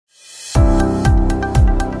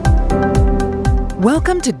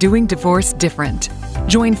Welcome to Doing Divorce Different.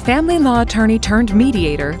 Join family law attorney turned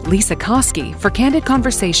mediator Lisa Koski for candid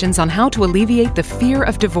conversations on how to alleviate the fear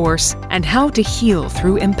of divorce and how to heal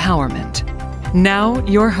through empowerment. Now,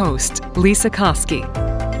 your host, Lisa Koski.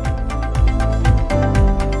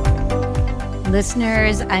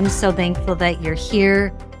 Listeners, I'm so thankful that you're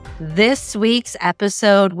here. This week's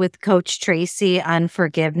episode with Coach Tracy on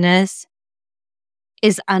forgiveness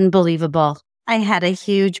is unbelievable. I had a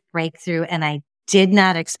huge breakthrough and I did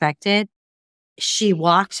not expect it. She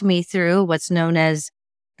walked me through what's known as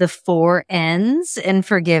the 4 N's in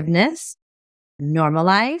forgiveness: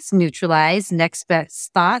 normalize, neutralize, next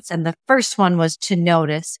best thoughts. And the first one was to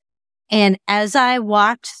notice. And as I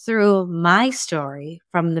walked through my story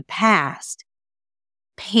from the past,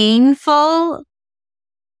 painful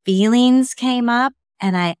feelings came up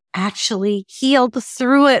and I actually healed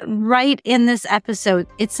through it right in this episode.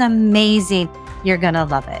 It's amazing. You're going to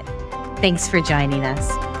love it. Thanks for joining us.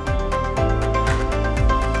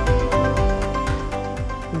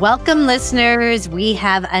 Welcome, listeners. We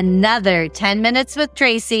have another 10 minutes with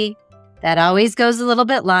Tracy. That always goes a little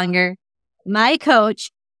bit longer. My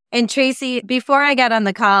coach. And Tracy, before I got on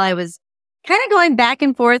the call, I was kind of going back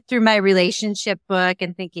and forth through my relationship book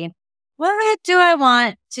and thinking, what do I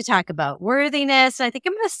want to talk about? Worthiness. I think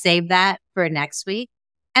I'm going to save that for next week.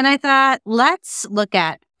 And I thought, let's look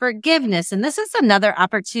at forgiveness. And this is another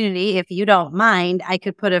opportunity. If you don't mind, I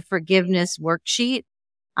could put a forgiveness worksheet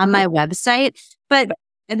on my website. But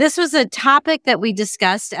this was a topic that we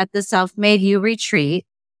discussed at the Self-Made You retreat.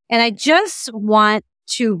 And I just want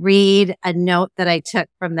to read a note that I took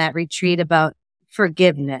from that retreat about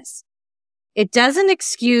forgiveness. It doesn't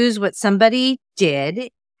excuse what somebody did.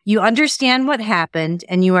 You understand what happened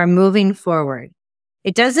and you are moving forward.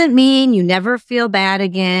 It doesn't mean you never feel bad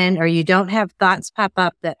again or you don't have thoughts pop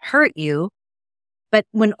up that hurt you. But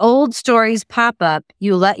when old stories pop up,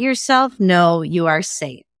 you let yourself know you are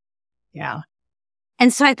safe. Yeah.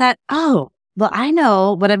 And so I thought, oh, well, I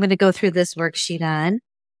know what I'm going to go through this worksheet on.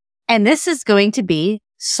 And this is going to be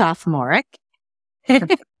sophomoric.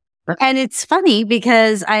 And it's funny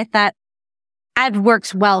because I thought I've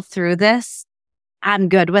worked well through this. I'm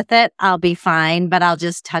good with it. I'll be fine, but I'll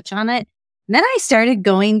just touch on it. And then I started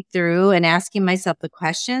going through and asking myself the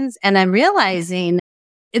questions, and I'm realizing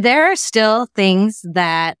there are still things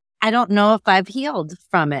that I don't know if I've healed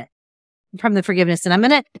from it, from the forgiveness.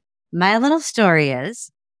 And my little story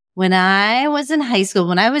is when I was in high school,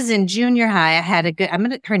 when I was in junior high, I had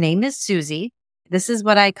her name is Susie. This is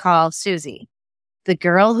what I call Susie, the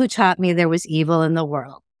girl who taught me there was evil in the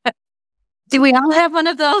world. Do we all have one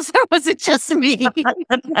of those, or was it just me?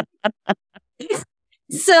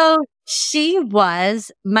 So she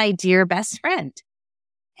was my dear best friend.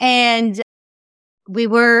 And we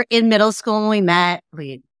were in middle school when we met.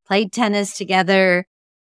 We played tennis together.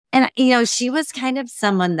 And, she was kind of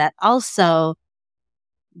someone that also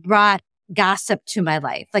brought gossip to my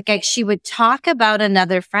life. She would talk about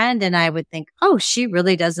another friend and I would think, oh, she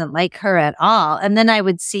really doesn't like her at all. And then I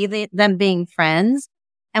would see them being friends.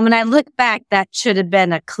 And when I look back, that should have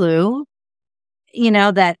been a clue,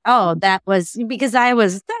 that was because I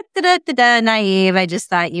was naive. I just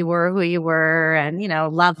thought you were who you were and,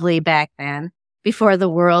 lovely back then before the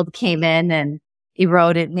world came in and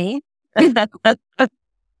eroded me. But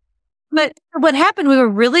what happened, we were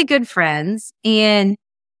really good friends. And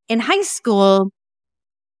in high school,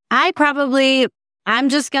 I'm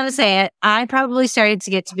just going to say it, I probably started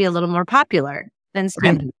to get to be a little more popular than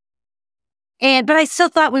students. But I still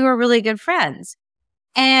thought we were really good friends.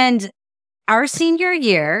 And our senior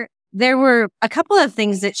year, there were a couple of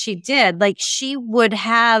things that she did. Like she would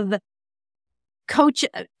have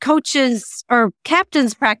coaches or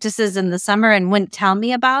captains practices in the summer and wouldn't tell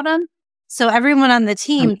me about them. So everyone on the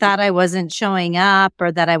team thought I wasn't showing up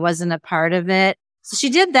or that I wasn't a part of it. So she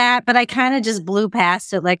did that, but I kind of just blew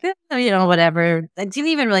past it whatever. I didn't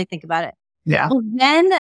even really think about it. Yeah. Well,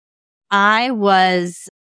 then I was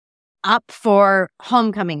up for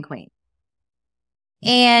homecoming queen.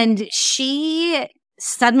 And she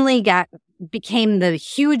suddenly became the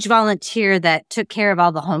huge volunteer that took care of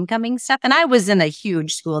all the homecoming stuff. And I was in a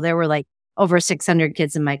huge school. There were over 600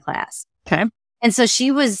 kids in my class. Okay. And so she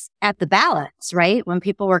was at the ballots, right? When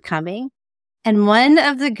people were coming. And one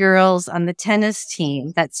of the girls on the tennis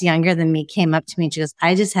team that's younger than me came up to me and she goes,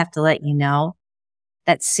 I just have to let you know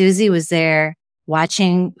that Susie was there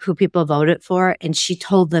watching who people voted for. And she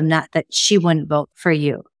told them that she wouldn't vote for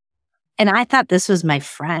you. And I thought this was my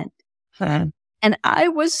friend. And I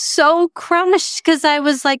was so crushed because I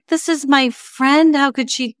was like, this is my friend. How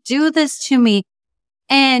could she do this to me?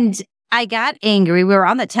 And I got angry. We were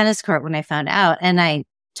on the tennis court when I found out. And I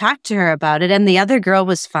talk to her about it. And the other girl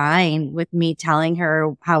was fine with me telling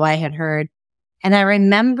her how I had heard. And I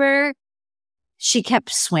remember she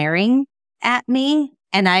kept swearing at me.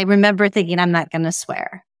 And I remember thinking, I'm not going to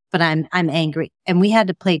swear, but I'm angry. And we had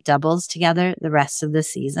to play doubles together the rest of the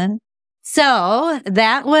season. So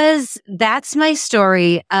that's my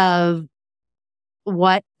story of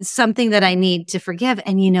something that I need to forgive.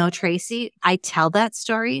 And Tracy, I tell that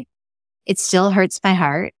story. It still hurts my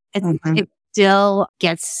heart. It still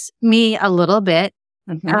gets me a little bit.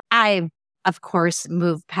 I've, of course,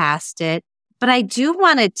 moved past it, but I do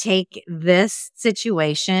want to take this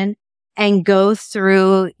situation and go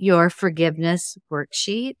through your forgiveness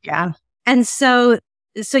worksheet. Yeah. And so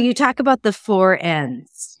you talk about the 4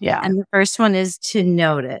 N's. Yeah. And the first one is to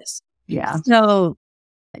notice. Yeah. So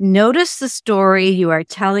notice the story you are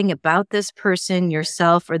telling about this person,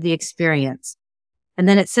 yourself, or the experience. And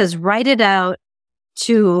then it says, write it out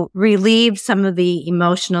to relieve some of the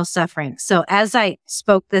emotional suffering. So as I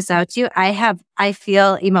spoke this out to you, I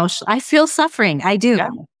feel emotional. I feel suffering. I do. Yeah,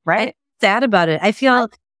 right. I'm sad about it. I feel,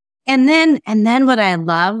 and then what I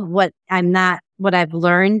love, what I've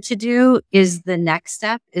learned to do is the next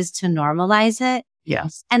step is to normalize it.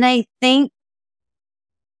 Yes. And I think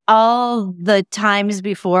all the times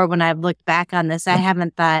before when I've looked back on this, I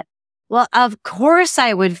haven't thought, well, of course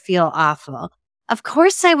I would feel awful. Of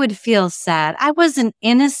course I would feel sad. I was an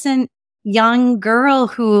innocent young girl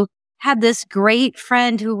who had this great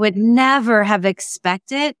friend who would never have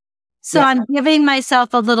expected. So I'm giving myself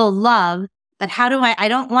a little love, but how do I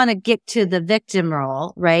don't want to get to the victim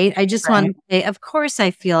role, right? I just want to say, of course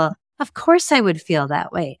I would feel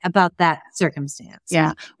that way about that circumstance.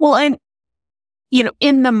 Yeah. Well, and,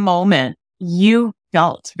 in the moment, you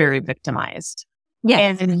felt very victimized.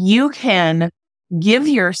 Yes. And you can give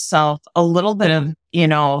yourself a little bit of,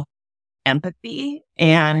 empathy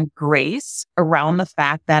and grace around the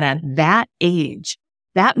fact that at that age,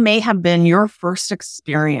 that may have been your first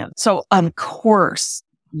experience. So of course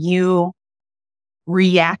you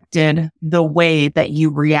reacted the way that you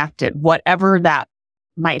reacted, whatever that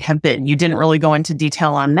might have been. You didn't really go into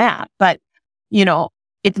detail on that, but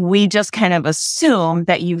if we just kind of assume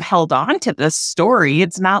that you've held on to this story,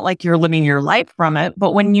 it's not like you're living your life from it.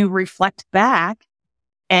 But when you reflect back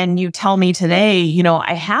and you tell me today,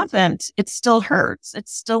 I haven't, it still hurts.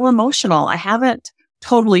 It's still emotional. I haven't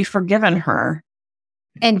totally forgiven her.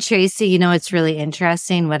 And Tracy, it's really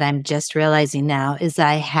interesting. What I'm just realizing now is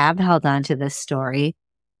I have held on to this story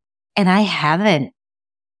and I haven't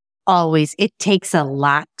always. It takes a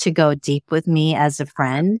lot to go deep with me as a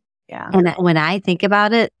friend. Yeah. And when I think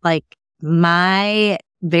about it, like my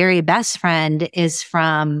very best friend is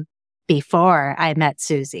from before I met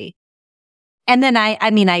Susie. And then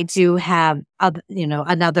I do have,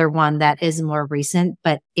 another one that is more recent,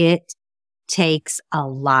 but it takes a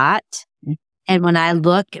lot. And when I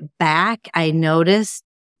look back, I noticed,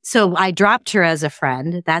 so I dropped her as a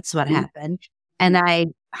friend. That's what happened. And I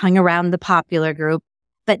hung around the popular group,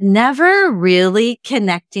 but never really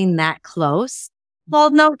connecting that close.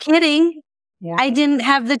 Well, no kidding. Yeah. I didn't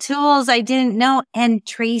have the tools. I didn't know. And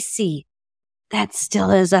Tracy, that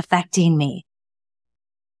still is affecting me.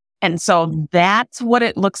 And so that's what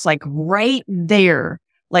it looks like right there.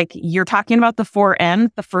 Like you're talking about the 4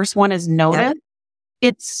 N's. The first one is notice. Yep.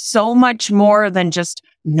 It's so much more than just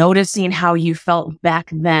noticing how you felt back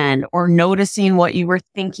then or noticing what you were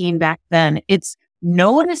thinking back then. It's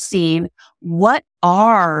noticing what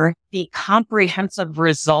are the comprehensive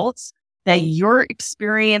results that you're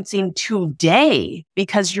experiencing today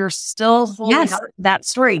because you're still holding out that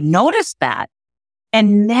story. Notice that.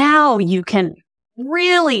 And now you can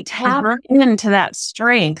really tap into that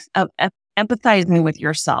strength of empathizing with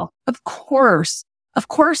yourself. Of course,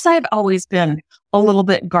 I've always been a little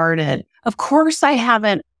bit guarded. Of course, I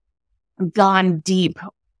haven't gone deep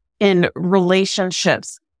in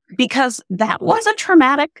relationships because that was a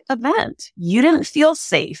traumatic event. You didn't feel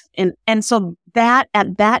safe. And so that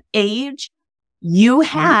at that age, you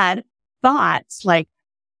had thoughts like,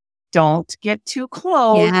 don't get too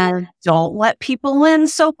close. Yeah. Don't let people in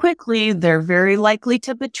so quickly. They're very likely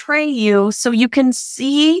to betray you. So you can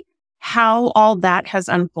see how all that has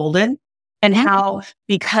unfolded and how,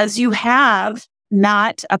 because you have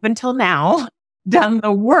not up until now done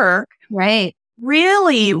the work, right?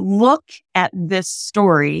 Really look at this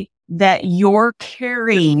story that you're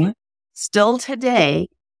carrying still today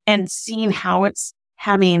and seeing how it's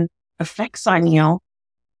having effects on you.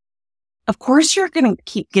 Of course, you're going to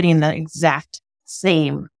keep getting the exact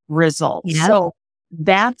same results. Yep. So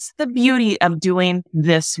that's the beauty of doing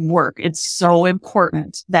this work. It's so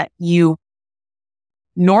important that you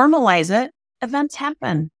normalize it. Events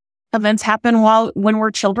happen. Events happen when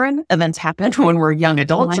we're children. Events happen when we're young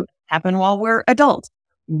adults. Events happen while we're adults.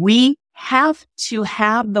 We have to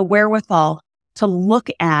have the wherewithal to look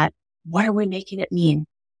at, what are we making it mean?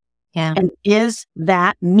 Yeah. And is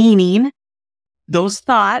that meaning, those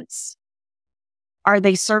thoughts, are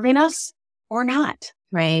they serving us or not?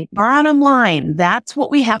 Right. Bottom line, that's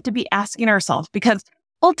what we have to be asking ourselves, because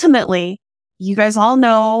ultimately, you guys all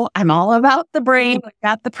know I'm all about the brain. We've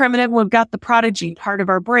got the primitive, we've got the prodigy part of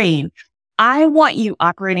our brain. I want you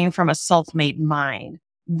operating from a self-made mind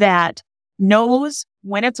that knows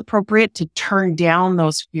when it's appropriate to turn down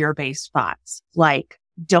those fear-based thoughts, like,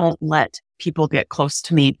 don't let people get close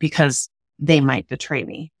to me because they might betray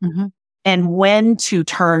me. Mm-hmm. And when to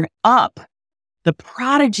turn up the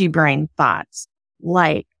prodigy brain thoughts,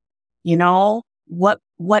 like,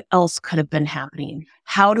 what else could have been happening?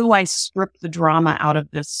 How do I strip the drama out of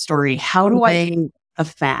this story? How do I get the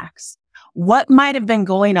facts? What might have been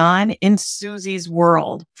going on in Susie's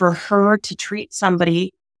world for her to treat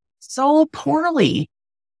somebody so poorly?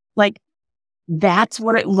 Like, that's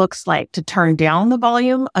what it looks like to turn down the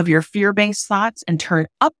volume of your fear-based thoughts and turn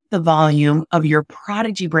up the volume of your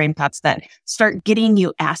prodigy brain thoughts that start getting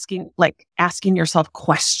you asking yourself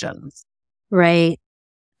questions. Right.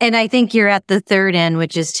 And I think you're at the third end,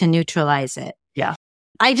 which is to neutralize it. Yeah.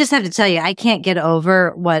 I just have to tell you, I can't get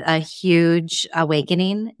over what a huge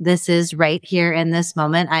awakening this is right here in this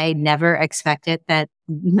moment. I never expected that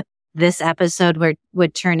this episode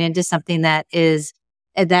would turn into something that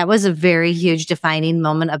was a very huge defining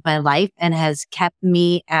moment of my life and has kept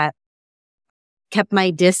my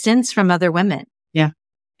distance from other women. Yeah.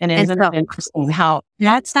 And isn't it interesting how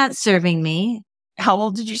that's not serving me? How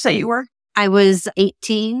old did you say you were? I was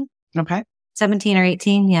 18. Okay. 17 or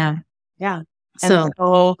 18. Yeah. Yeah.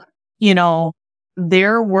 So,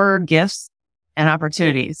 there were gifts and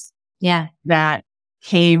opportunities. Yeah. That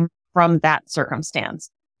came from that circumstance.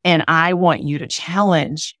 And I want you to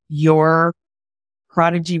challenge your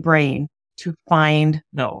prodigy brain to find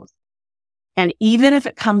those. And even if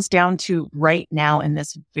it comes down to right now in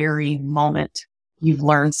this very moment, you've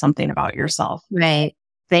learned something about yourself. Right.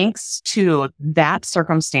 Thanks to that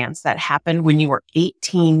circumstance that happened when you were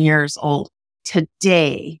 18 years old,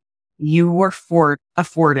 today you were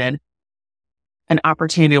afforded an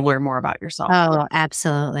opportunity to learn more about yourself. Oh,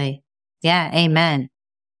 absolutely. Yeah. Amen.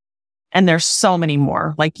 And there's so many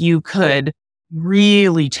more. Like, you could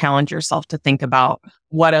really challenge yourself to think about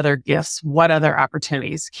what other gifts, what other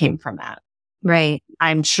opportunities came from that. Right.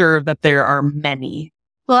 I'm sure that there are many.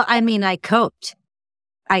 Well, I mean, I coped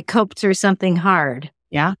through something hard.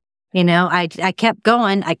 Yeah. I kept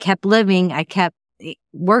going. I kept living. I kept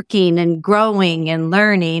working and growing and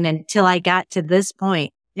learning until I got to this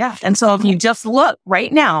point. Yeah. And so if you just look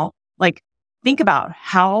right now, like, think about,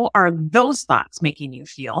 how are those thoughts making you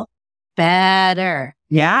feel? Better.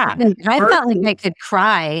 Yeah. I felt like I could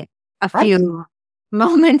cry a few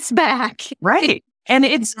moments back. Right. And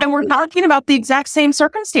we're talking about the exact same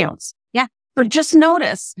circumstance. Yeah. But just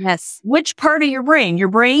notice. Yes. Which part of your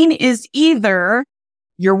brain is either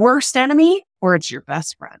your worst enemy or it's your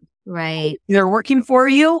best friend. Right. Either working for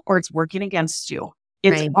you or it's working against you.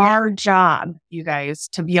 It's our job, you guys,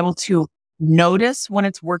 to be able to notice when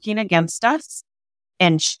it's working against us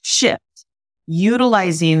and shift,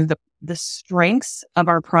 utilizing the strengths of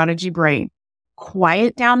our prodigy brain,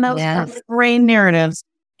 quiet down those brain narratives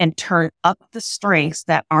and turn up the strengths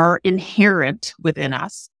that are inherent within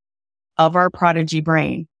us of our prodigy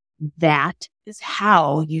brain. That is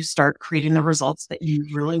how you start creating the results that you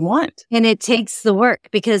really want. And it takes the work,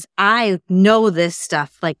 because I know this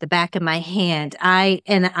stuff like the back of my hand. I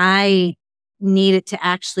needed to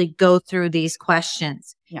actually go through these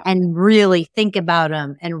questions and really think about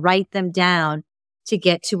them and write them down to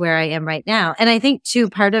get to where I am right now. And I think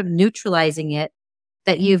too, part of neutralizing it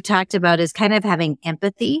that you've talked about is kind of having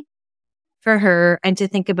empathy for her and to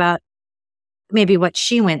think about maybe what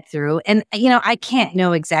she went through. And, I can't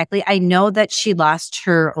know exactly. I know that she lost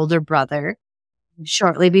her older brother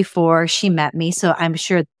shortly before she met me. So I'm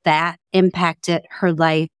sure that impacted her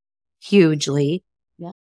life hugely.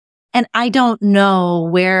 Yeah. And I don't know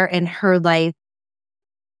where in her life,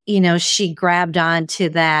 she grabbed onto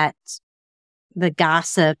that, the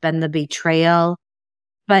gossip and the betrayal,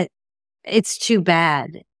 but it's too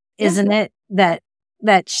bad, isn't it?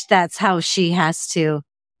 That's how she has to,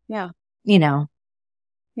 Yeah.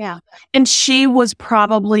 And she was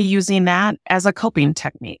probably using that as a coping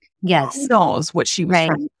technique. Yes. Who knows what she was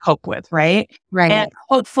trying to cope with, right? Right. And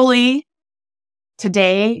hopefully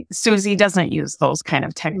today, Susie doesn't use those kind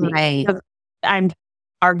of techniques. Right.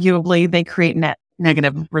 Arguably they create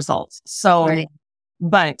negative results. So,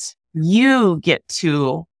 but you get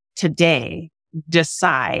to today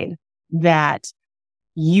decide that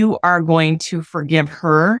you are going to forgive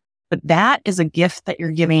her, but that is a gift that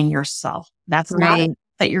you're giving yourself. That's not a gift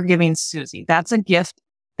that you're giving Susie. That's a gift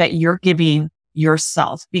that you're giving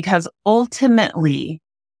yourself, because ultimately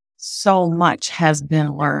so much has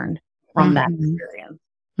been learned from that experience,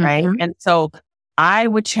 right? And so I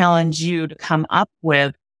would challenge you to come up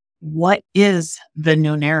with, what is the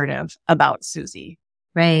new narrative about Susie?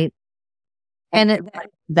 Right. And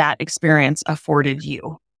that experience afforded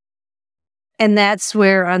you. And that's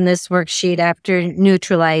where on this worksheet, after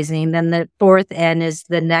neutralizing, then the fourth N is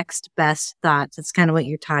the next best thoughts. It's kind of what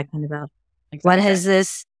you're talking about. Exactly. What has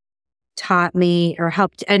this taught me or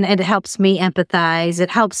helped? And it helps me empathize.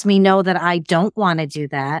 It helps me know that I don't want to do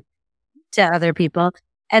that to other people.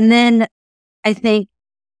 And then I think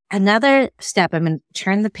another step, I'm going to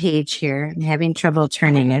turn the page here. I'm having trouble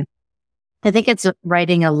turning it. I think it's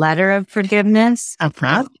writing a letter of forgiveness.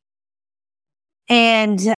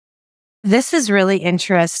 And this is really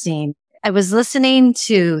interesting. I was listening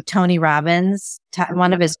to Tony Robbins,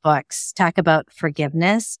 one of his books, talk about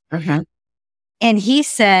forgiveness. And he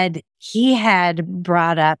said he had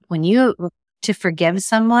brought up to forgive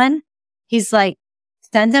someone, he's like,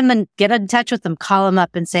 send them and get in touch with them, call them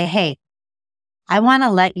up and say, hey, I want to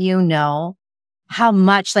let you know how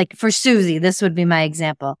much, like for Susie, this would be my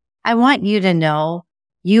example. I want you to know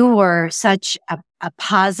you were such a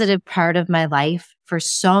positive part of my life for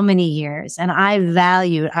so many years, and I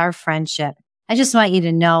valued our friendship. I just want you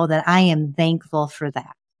to know that I am thankful for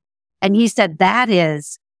that. And he said that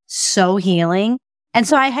is so healing. And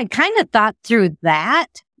so I had kind of thought through that,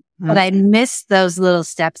 but I missed those little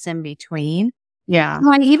steps in between. Yeah.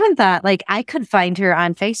 So I even thought like I could find her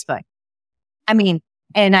on Facebook.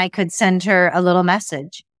 And I could send her a little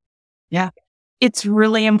message. Yeah. It's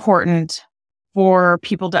really important for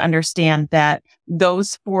people to understand that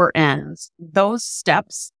those 4 N's, those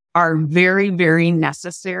steps are very, very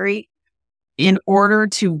necessary in order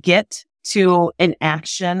to get to an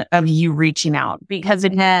action of you reaching out, because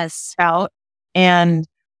it has out and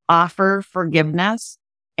offer forgiveness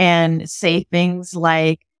and say things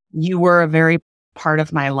like, you were a very part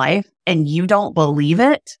of my life and you don't believe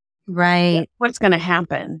it. Right. What's going to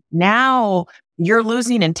happen? Now you're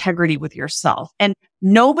losing integrity with yourself, and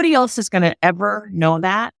nobody else is going to ever know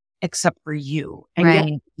that except for you. And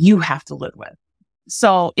yet you have to live with.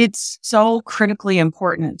 So it's so critically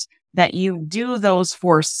important that you do those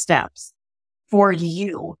 4 steps for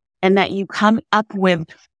you, and that you come up with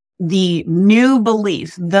the new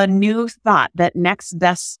belief, the new thought, that next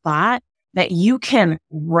best thought that you can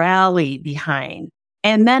rally behind.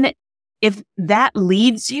 And then if that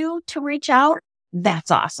leads you to reach out,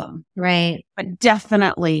 that's awesome. Right. But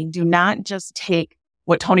definitely do not just take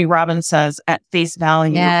what Tony Robbins says at face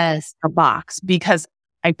value in a box, because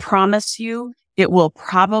I promise you, it will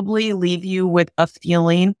probably leave you with a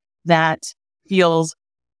feeling that feels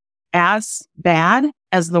as bad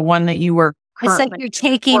as the one that you were currently. It's like you're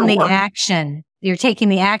taking the action. You're taking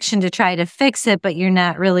the action to try to fix it, but you're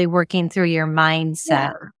not really working through your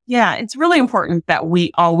mindset. Yeah. It's really important that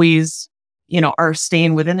we always, are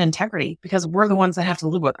staying within integrity, because we're the ones that have to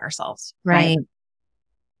live with ourselves. Right.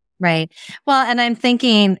 Well, and I'm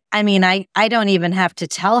thinking, I don't even have to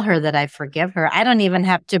tell her that I forgive her. I don't even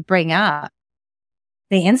have to bring up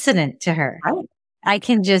the incident to her. Right. I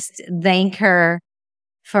can just thank her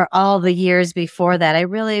for all the years before that. I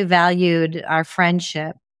really valued our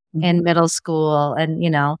friendship in middle school and,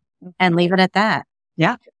 and leave it at that.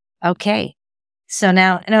 Yeah. Okay. So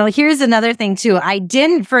now, here's another thing too. I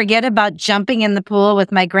didn't forget about jumping in the pool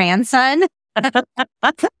with my grandson.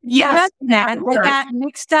 Yes. I got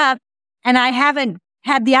mixed up and I haven't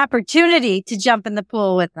had the opportunity to jump in the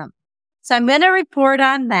pool with them. So I'm going to report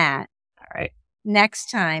on that. All right.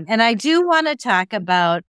 Next time. And I do want to talk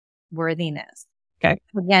about worthiness. Okay.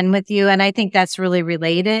 Again with you. And I think that's really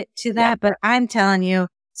related to that. But I'm telling you,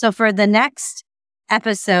 so for the next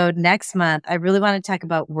episode next month, I really want to talk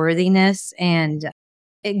about worthiness and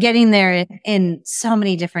getting there in so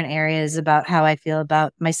many different areas about how I feel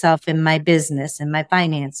about myself and my business and my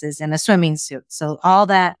finances and a swimming suit. So all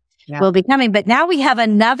that will be coming. But now we have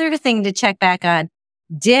another thing to check back on.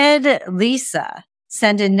 Did Lisa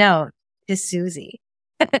send a note to Susie?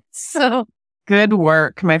 So good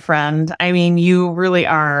work, my friend. You really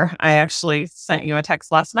are. I actually sent you a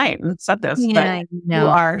text last night and said this, but you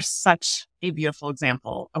are such a beautiful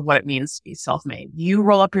example of what it means to be self-made. You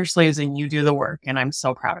roll up your sleeves and you do the work, and I'm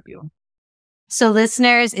so proud of you. So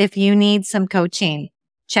listeners, if you need some coaching,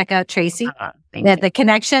 check out Tracy. Thank you. The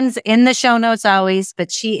connections in the show notes always,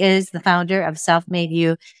 but she is the founder of Self-Made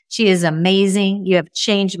You. She is amazing. You have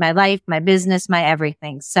changed my life, my business, my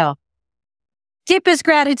everything. So deepest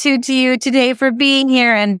gratitude to you today for being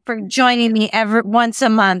here and for joining me once a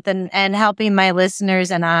month and helping my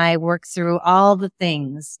listeners and I work through all the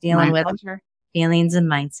things dealing with feelings and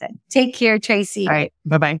mindset. Take care, Tracy. All right.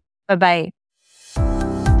 Bye-bye. Bye-bye.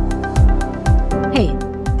 Hey,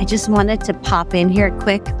 I just wanted to pop in here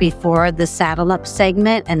quick before the Saddle Up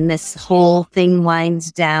segment and this whole thing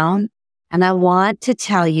winds down. And I want to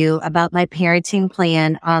tell you about my Parenting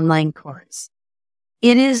Plan online course.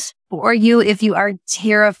 It is for you if you are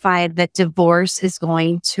terrified that divorce is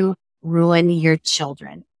going to ruin your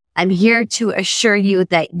children. I'm here to assure you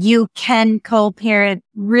that you can co-parent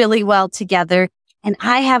really well together. And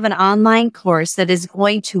I have an online course that is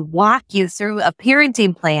going to walk you through a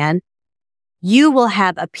parenting plan. You will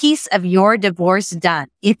have a piece of your divorce done.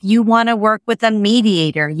 If you want to work with a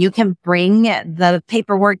mediator, you can bring the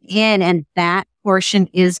paperwork in and that portion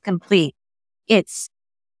is complete. It's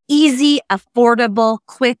easy, affordable,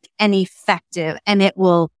 quick, and effective. And it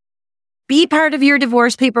will be part of your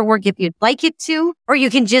divorce paperwork if you'd like it to, or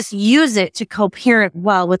you can just use it to co-parent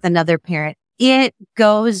well with another parent. It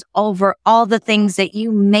goes over all the things that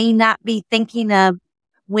you may not be thinking of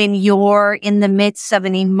when you're in the midst of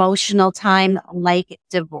an emotional time like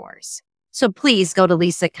divorce. So please go to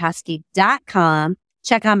lisakoski.com,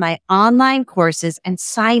 check out my online courses, and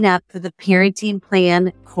sign up for the Parenting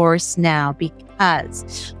Plan course now,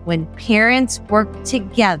 because when parents work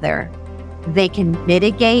together, they can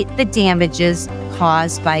mitigate the damages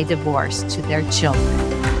caused by divorce to their children.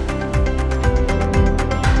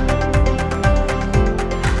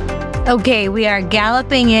 Okay, we are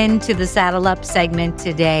galloping into the Saddle Up segment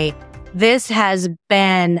today. This has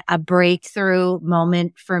been a breakthrough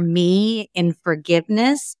moment for me in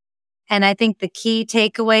forgiveness. And I think the key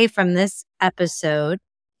takeaway from this episode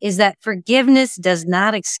is that forgiveness does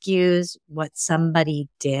not excuse what somebody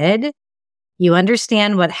did. You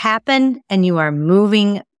understand what happened and you are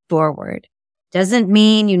moving forward. Doesn't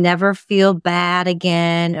mean you never feel bad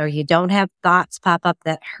again or you don't have thoughts pop up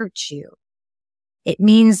that hurt you. It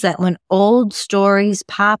means that when old stories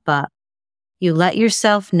pop up, you let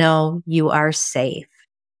yourself know you are safe.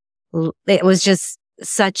 It was just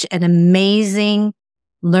such an amazing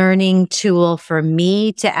learning tool for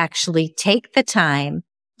me to actually take the time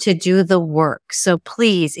to do the work. So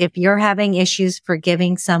please, if you're having issues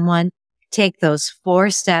forgiving someone, take those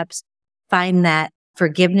 4 steps, find that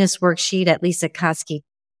forgiveness worksheet at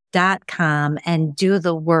lisakoski.com and do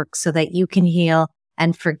the work so that you can heal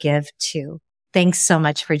and forgive too. Thanks so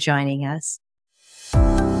much for joining us.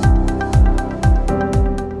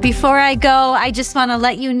 Before I go, I just want to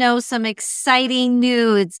let you know some exciting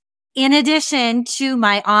news. In addition to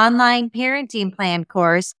my online parenting plan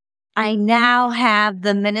course, I now have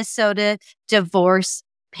the Minnesota Divorce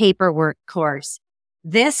Paperwork course.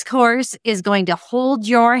 This course is going to hold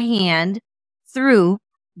your hand through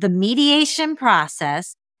the mediation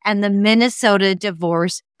process and the Minnesota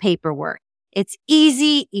divorce paperwork. It's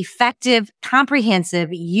easy, effective, comprehensive.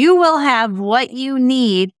 You will have what you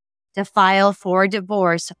need to file for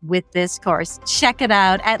divorce with this course. Check it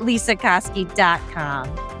out at lisakoski.com.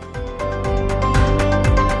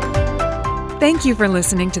 Thank you for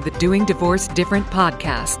listening to the Doing Divorce Different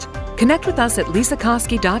podcast. Connect with us at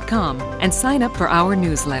lisakoski.com and sign up for our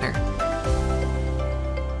newsletter.